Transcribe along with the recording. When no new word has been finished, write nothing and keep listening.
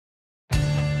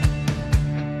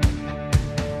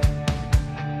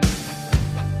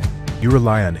You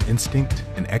rely on instinct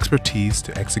and expertise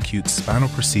to execute spinal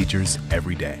procedures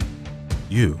every day.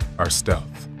 You are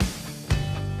Stealth.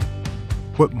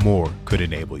 What more could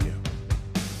enable you?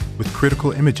 With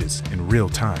critical images in real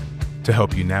time to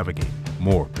help you navigate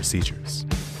more procedures,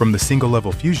 from the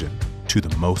single-level fusion to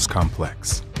the most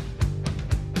complex.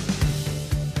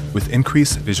 With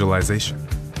increased visualization,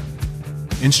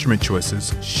 instrument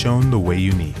choices shown the way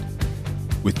you need.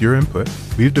 With your input,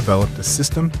 we've developed a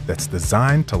system that's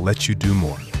designed to let you do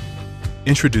more.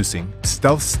 Introducing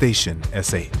Stealth Station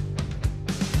S8.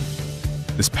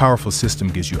 This powerful system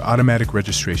gives you automatic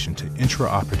registration to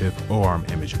intraoperative O-arm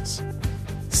images.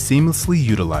 Seamlessly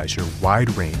utilize your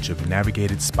wide range of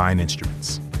navigated spine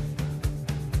instruments.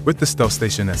 With the Stealth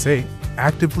Station S8,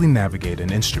 actively navigate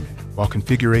an instrument while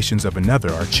configurations of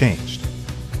another are changed,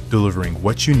 delivering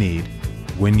what you need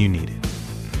when you need it.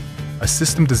 A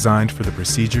system designed for the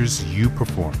procedures you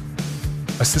perform.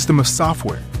 A system of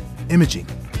software, imaging,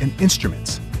 and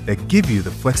instruments that give you the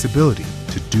flexibility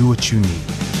to do what you need.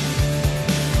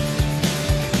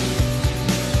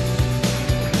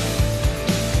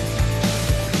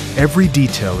 Every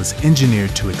detail is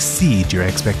engineered to exceed your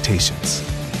expectations.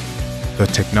 The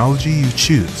technology you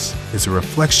choose is a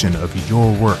reflection of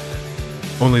your work.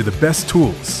 Only the best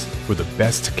tools for the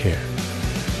best care.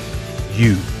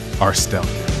 You are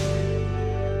Stealth.